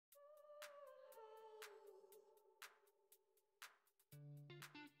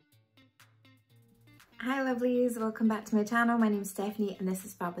Hi lovelies, welcome back to my channel. My name's Stephanie and this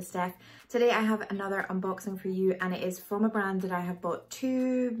is Fab with Steph. Today I have another unboxing for you and it is from a brand that I have bought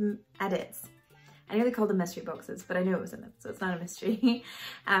two edits. I nearly called them mystery boxes, but I know it was in them, so it's not a mystery.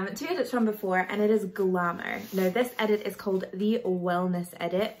 Two edits from before, and it is Glamour. Now this edit is called the Wellness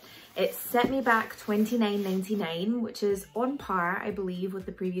edit. It set me back $29.99, which is on par, I believe, with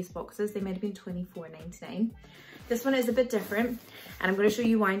the previous boxes. They might have been $24.99. This one is a bit different, and I'm going to show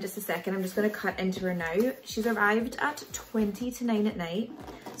you why in just a second. I'm just going to cut into her now. She's arrived at 20 to 9 at night,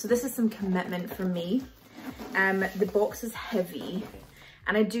 so this is some commitment from me. The box is heavy,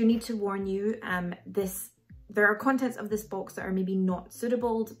 and I do need to warn you, there are contents of this box that are maybe not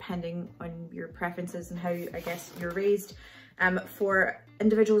suitable depending on your preferences and how, I guess, you're raised, for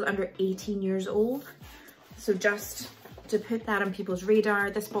individuals under 18 years old. So just to put that on people's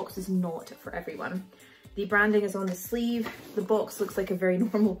radar, this box is not for everyone. The branding is on the sleeve. The box looks like a very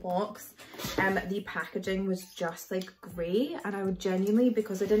normal box. The packaging was just like grey, and I would genuinely,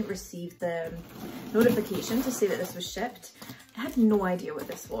 because I didn't receive the notification to say that this was shipped, I had no idea what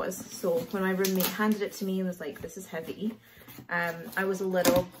this was. So when my roommate handed it to me and was like, this is heavy, I was a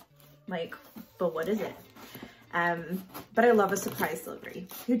little like, but what is it? But I love a surprise delivery.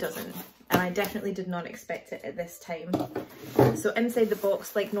 Who doesn't? And I definitely did not expect it at this time. So inside the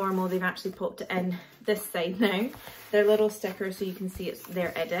box, like normal, they've actually popped it in this side now. Their little sticker so you can see it's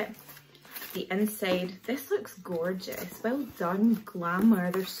their edit. The inside, this looks gorgeous. Well done,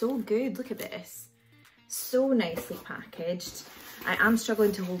 Glamour. They're so good. Look at this. So nicely packaged. I am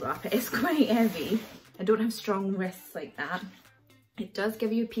struggling to hold up. It is quite heavy. I don't have strong wrists like that. It does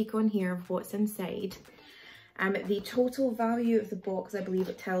give you a peek on here of what's inside. The total value of the box, I believe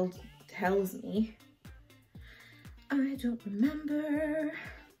it tells me. I don't remember.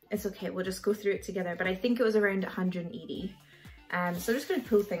 It's okay, we'll just go through it together, but I think it was around 180. So I'm just going to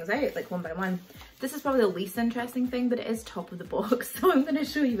pull things out like one by one. This is probably the least interesting thing, but it is top of the box, so I'm going to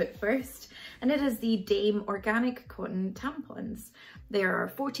show you it first. And it is the Dame Organic Cotton Tampons. There are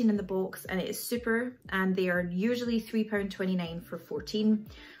 14 in the box and it is super, and they are usually £3.29 for 14.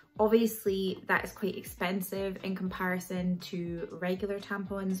 Obviously that is quite expensive in comparison to regular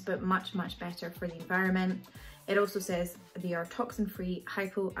tampons, but much better for the environment. It also says they are toxin free,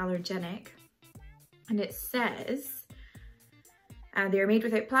 hypoallergenic, and it says they are made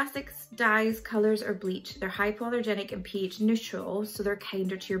without plastics, dyes, colours or bleach. They're hypoallergenic and pH neutral, so they're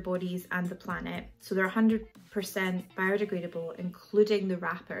kinder to your bodies and the planet. So they're 100% biodegradable, including the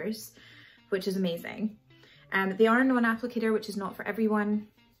wrappers, which is amazing. They are a non-applicator, which is not for everyone,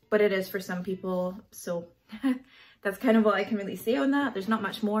 but it is for some people. So that's kind of all I can really say on that. There's not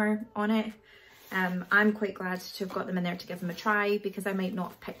much more on it. I'm quite glad to have got them in there to give them a try, because I might not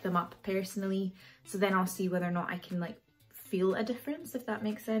have picked them up personally. So then I'll see whether or not I can like feel a difference, if that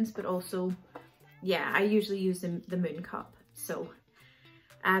makes sense. But also, yeah, I usually use the Moon Cup. So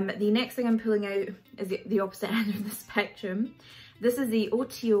the next thing I'm pulling out is the opposite end of the spectrum. This is the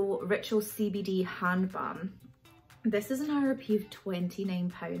OTO Ritual CBD Hand Balm. This is an RRP of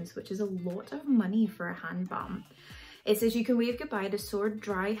 £29, which is a lot of money for a hand balm. It says you can wave goodbye to sore,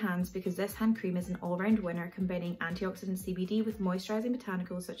 dry hands because this hand cream is an all-round winner, combining antioxidant CBD with moisturising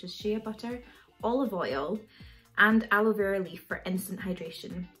botanicals such as shea butter, olive oil, and aloe vera leaf for instant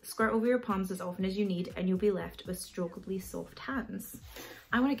hydration. Squirt over your palms as often as you need and you'll be left with strokeably soft hands.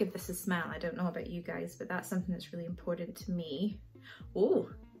 I want to give this a smell. I don't know about you guys, but that's something that's really important to me. Oh,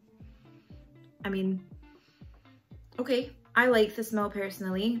 I mean, okay, I like the smell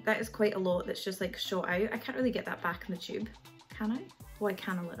personally. That is quite a lot that's just like shot out. I can't really get that back in the tube, can I? Oh, I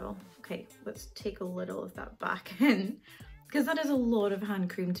can a little. Okay, let's take a little of that back in, because that is a lot of hand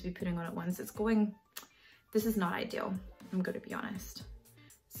cream to be putting on at once. It's going, this is not ideal, I'm going to be honest.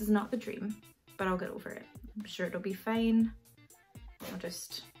 This is not the dream, but I'll get over it. I'm sure it'll be fine. I'll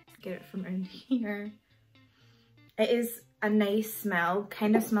just get it from around here. It is a nice smell,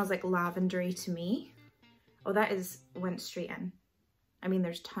 kind of smells like lavendery to me. Oh, that went straight in. I mean,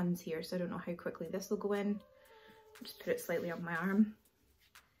 there's tons here, so I don't know how quickly this will go in. I'll just put it slightly on my arm.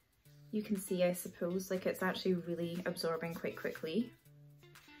 You can see, I suppose, like it's actually really absorbing quite quickly.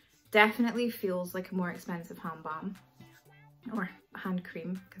 Definitely feels like a more expensive hand balm or hand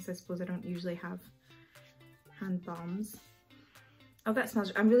cream, because I suppose I don't usually have hand balms. Oh, that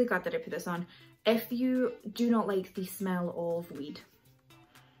smells, I'm really glad that I put this on. If you do not like the smell of weed,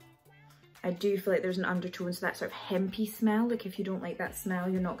 I do feel like there's an undertone, so that sort of hempy smell. Like if you don't like that smell,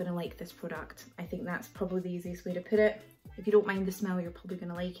 you're not gonna like this product. I think that's probably the easiest way to put it. If you don't mind the smell, you're probably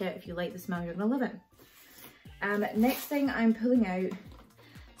gonna like it. If you like the smell, you're gonna love it. Next thing I'm pulling out,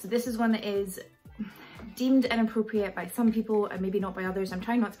 so this is one that is deemed inappropriate by some people and maybe not by others. I'm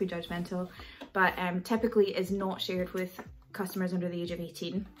trying not to be judgmental, but typically is not shared with customers under the age of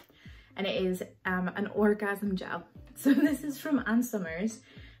 18. And it is an orgasm gel. So this is from Ann Summers,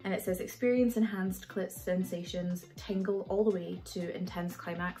 and it says experience enhanced clit sensations, tingle all the way to intense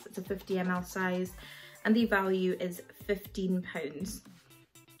climax. It's a 50 ml size and the value is £15.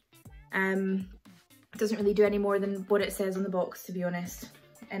 It doesn't really do any more than what it says on the box, to be honest.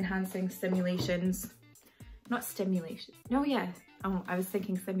 Enhancing stimulations, not stimulation. No, yeah. Oh, I was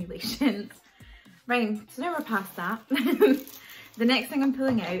thinking simulations. Right, so now we're past that. The next thing I'm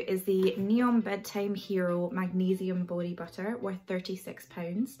pulling out is the Neom Bedtime Hero Magnesium Body Butter, worth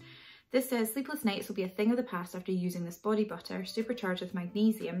 £36. This says sleepless nights will be a thing of the past after using this body butter, supercharged with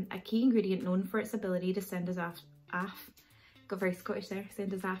magnesium, a key ingredient known for its ability to send us off. Got very Scottish there,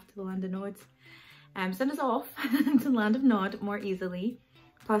 send us off to the land of nods. Send us off to the land of nod more easily.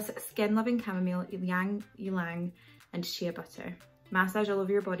 Plus skin loving chamomile, ylang ylang and shea butter. Massage all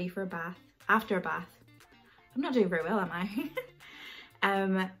over your body for a bath, after a bath. I'm not doing very well, am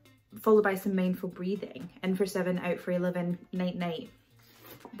I? Followed by some mindful breathing. In for 7, out for 11, night night.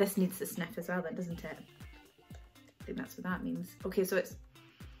 This needs to sniff as well then, doesn't it? I think that's what that means. Okay, so it's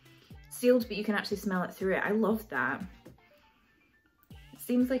sealed, but you can actually smell it through it. I love that. It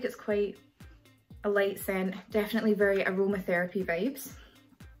seems like it's quite a light scent, definitely very aromatherapy vibes.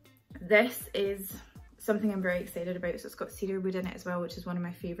 This is something I'm very excited about. So it's got cedarwood in it as well, which is one of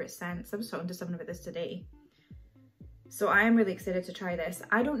my favourite scents. I was talking to someone about this today. So I am really excited to try this.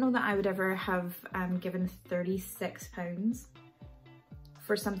 I don't know that I would ever have given £36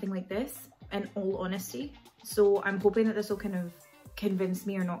 for something like this, in all honesty. So I'm hoping that this will kind of convince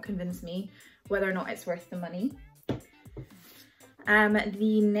me or not convince me whether or not it's worth the money.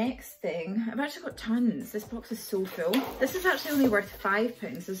 The next thing, I've actually got tons. This box is so full. This is actually only worth £5.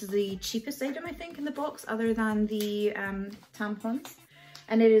 This is the cheapest item, I think, in the box, other than the tampons.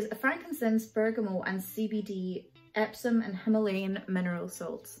 And it is a frankincense, bergamot and CBD, Epsom and Himalayan mineral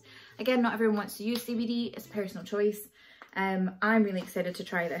salts. Again, not everyone wants to use CBD, it's personal choice. I'm really excited to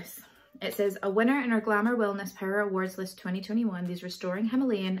try this. It says, a winner in our Glamour Wellness Power Awards List 2021, these restoring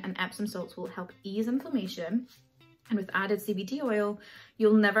Himalayan and Epsom salts will help ease inflammation. And with added CBD oil,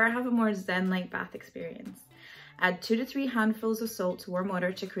 you'll never have a more zen-like bath experience. Add 2 to 3 handfuls of salt to warm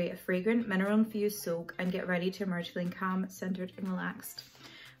water to create a fragrant, mineral-infused soak and get ready to emerge feeling calm, centered and relaxed.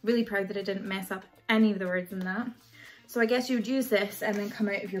 Really proud that I didn't mess up any of the words in that. So I guess you would use this and then come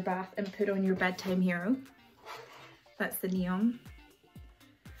out of your bath and put on your Bedtime Hero. That's the Neom.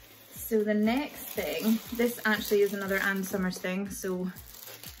 So the next thing, this actually is another Ann Summers thing. So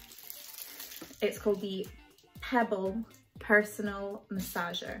it's called the Pebble Personal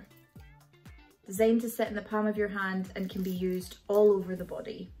Massager. Designed to sit in the palm of your hand and can be used all over the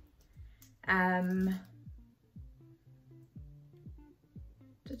body.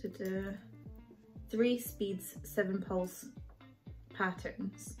 3 speeds, 7 pulse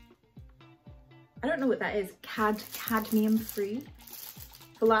patterns. I don't know what that is. Cadmium free.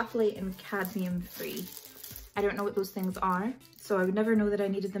 Phthalate and cadmium free. I don't know what those things are, so I would never know that I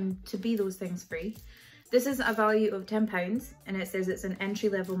needed them to be those things free. This is a value of £10 and it says it's an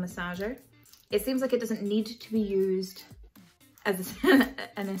entry-level massager. It seems like it doesn't need to be used as in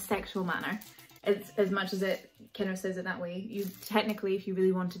a sexual manner, as much as it kind of says it that way. You technically, if you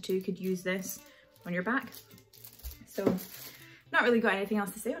really wanted to, could use this on your back. So, not really got anything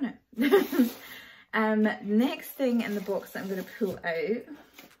else to say on it. Next thing in the box that I'm going to pull out,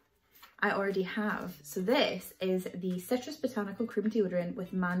 I already have. So this is the Citrus Botanical Cream Deodorant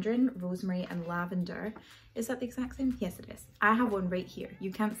with mandarin, rosemary and lavender. Is that the exact same? Yes, it is. I have one right here.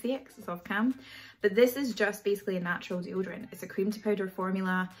 You can't see it because it's off cam, but this is just basically a natural deodorant. It's a cream to powder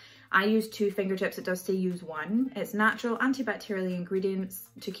formula. I use 2 fingertips. It does say use 1. It's natural antibacterial ingredients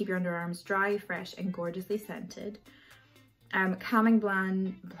to keep your underarms dry, fresh and gorgeously scented. Calming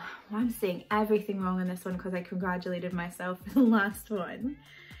blend. Well, I'm saying everything wrong in this one because I congratulated myself for the last one.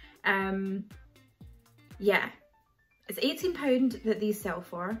 Yeah, it's £18 that these sell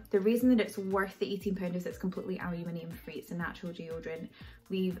for. The reason that it's worth the £18 is it's completely aluminium free. It's a natural deodorant.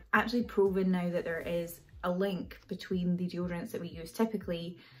 We've actually proven now that there is a link between the deodorants that we use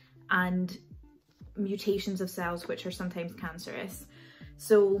typically and mutations of cells which are sometimes cancerous.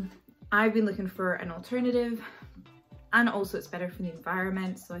 So I've been looking for an alternative, and also it's better for the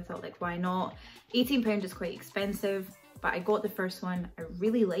environment, so I thought, like, why not? £18 is quite expensive, but I got the first one. I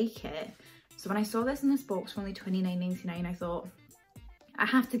really like it. So when I saw this in this box for only £29.99, I thought, I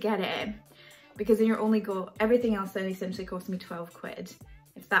have to get it, because then you're only got, everything else then essentially cost me 12 quid,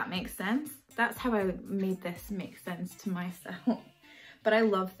 if that makes sense. That's how I made this make sense to myself. but I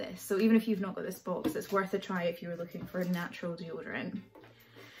love this. So even if you've not got this box, it's worth a try if you're looking for a natural deodorant.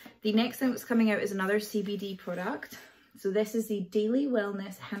 The next thing that's coming out is another CBD product. So this is the Daily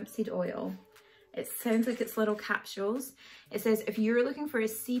Wellness Hemp Seed Oil. It sounds like it's little capsules. It says, if you're looking for a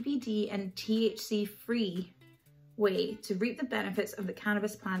CBD and THC free way to reap the benefits of the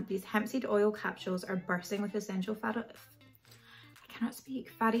cannabis plant, these hemp seed oil capsules are bursting with essential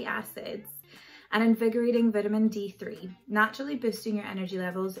fatty acids and invigorating vitamin D3, naturally boosting your energy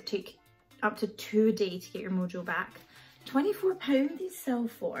levels. Take up to 2 a day to get your mojo back. £24 these sell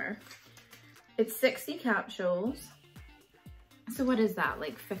for. It's 60 capsules. So what is that,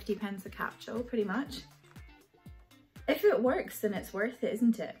 like 50p a capsule, pretty much? If it works, then it's worth it,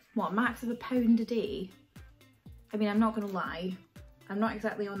 isn't it? What, max of £1 a day? I mean, I'm not gonna lie, I'm not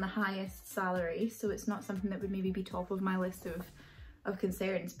exactly on the highest salary, so it's not something that would maybe be top of my list of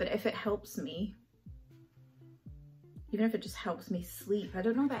concerns, but if it helps me, even if it just helps me sleep, I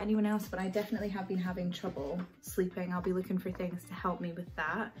don't know about anyone else, but I definitely have been having trouble sleeping. I'll be looking for things to help me with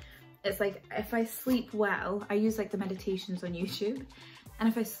that. It's like, if I sleep well, I use like the meditations on YouTube, and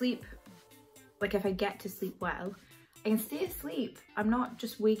if I sleep, like if I get to sleep well, I can stay asleep. I'm not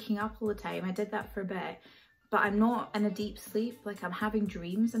just waking up all the time. I did that for a bit, but I'm not in a deep sleep. Like I'm having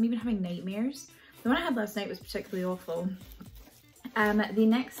dreams, I'm even having nightmares. The one I had last night was particularly awful. The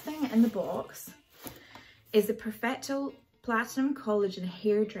next thing in the box is the Perfecto Platinum Collagen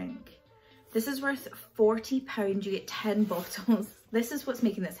Hair Drink. This is worth £40, you get 10 bottles. This is what's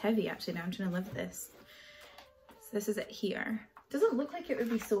making this heavy actually, now I'm trying to lift this. So this is it here. Doesn't look like it would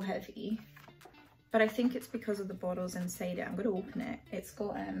be so heavy, but I think it's because of the bottles inside it. I'm gonna open it. It's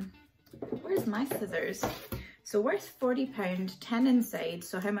got, where's my scissors? So worth £40, 10 inside,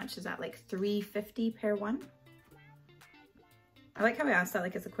 so how much is that, like £3.50 per one? I like how I asked that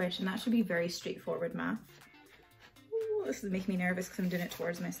like it's a question. That should be very straightforward math. Ooh, this is making me nervous because I'm doing it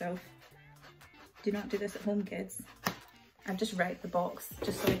towards myself. Do not do this at home, kids. I've just wrapped the box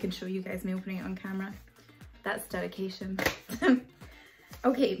just so I can show you guys me opening it on camera. That's dedication.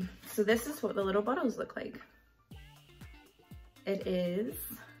 Okay, so this is what the little bottles look like. It is,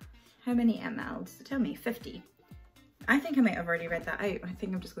 how many ml? Does it tell me? 50. I think I might have already read that out. I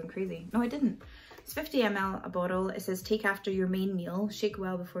think I'm just going crazy. No, I didn't. It's 50 ml a bottle. It says take after your main meal, shake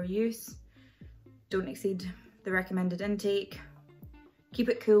well before use, don't exceed the recommended intake, keep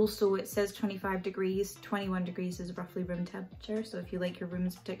it cool. So it says 25 degrees, 21 degrees is roughly room temperature. So if you like your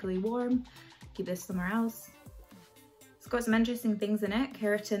rooms particularly warm, keep this somewhere else. It's got some interesting things in it: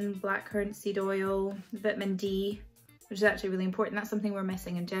 keratin, blackcurrant seed oil, vitamin D, which is actually really important. That's something we're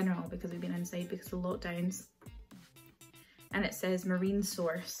missing in general because we've been inside because of lockdowns. And it says marine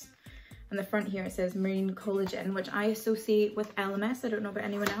source. On the front here it says marine collagen, which I associate with LMS. I don't know about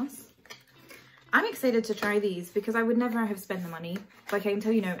anyone else. I'm excited to try these because I would never have spent the money. Like I can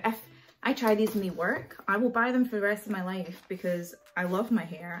tell you now, if I try these and they work, I will buy them for the rest of my life because I love my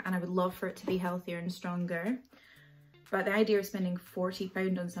hair and I would love for it to be healthier and stronger. But the idea of spending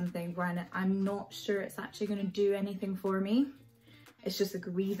 £40 on something when I'm not sure it's actually going to do anything for me, it's just a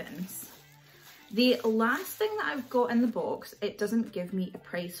grievance. The last thing that I've got in the box, it doesn't give me a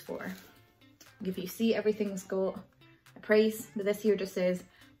price for. If you see, everything's got a price, but this here just says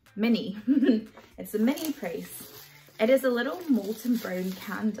mini. It's a mini price. It is a little molten brown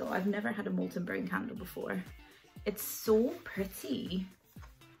candle. I've never had a molten brown candle before. It's so pretty.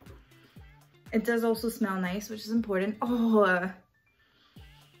 It does also smell nice, which is important. Oh,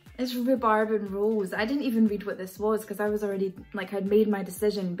 it's rhubarb and rose. I didn't even read what this was because I was already, like, I'd made my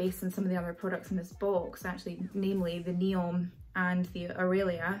decision based on some of the other products in this box, actually, namely the Neom and the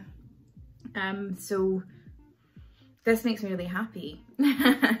Aurelia. So this makes me really happy.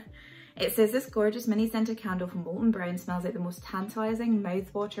 It says this gorgeous mini scented candle from Molten Brown smells like the most tantalizing,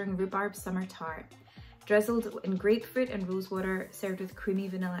 mouth-watering rhubarb summer tart. Drizzled in grapefruit and rosewater, served with creamy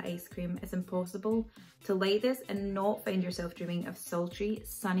vanilla ice cream. It's impossible to light this and not find yourself dreaming of sultry,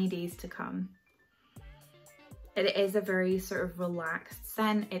 sunny days to come. It is a very sort of relaxed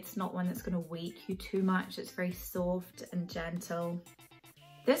scent. It's not one that's going to wake you too much. It's very soft and gentle.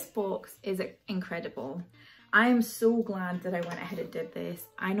 This box is incredible. I am so glad that I went ahead and did this.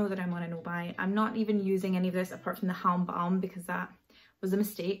 I know that I'm on a no-buy. I'm not even using any of this apart from the hand balm because that was a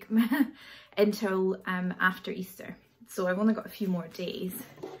mistake until after Easter. So I've only got a few more days,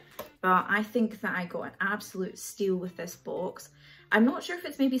 but I think that I got an absolute steal with this box. I'm not sure if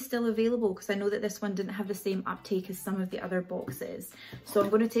it's maybe still available because I know that this one didn't have the same uptake as some of the other boxes. So I'm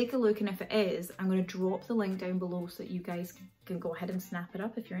going to take a look, and if it is, I'm going to drop the link down below so that you guys can go ahead and snap it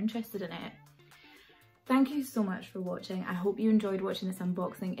up if you're interested in it. Thank you so much for watching. I hope you enjoyed watching this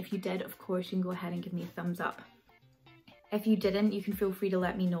unboxing. If you did, of course, you can go ahead and give me a thumbs up. If you didn't, you can feel free to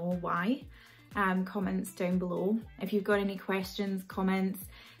let me know why. Comments down below. If you've got any questions, comments,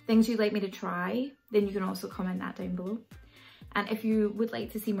 things you'd like me to try, then you can also comment that down below. And if you would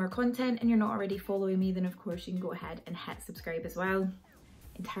like to see more content and you're not already following me, then of course you can go ahead and hit subscribe as well.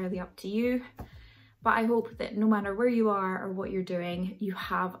 Entirely up to you. But I hope that no matter where you are or what you're doing, you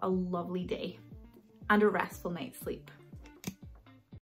have a lovely day and a restful night's sleep.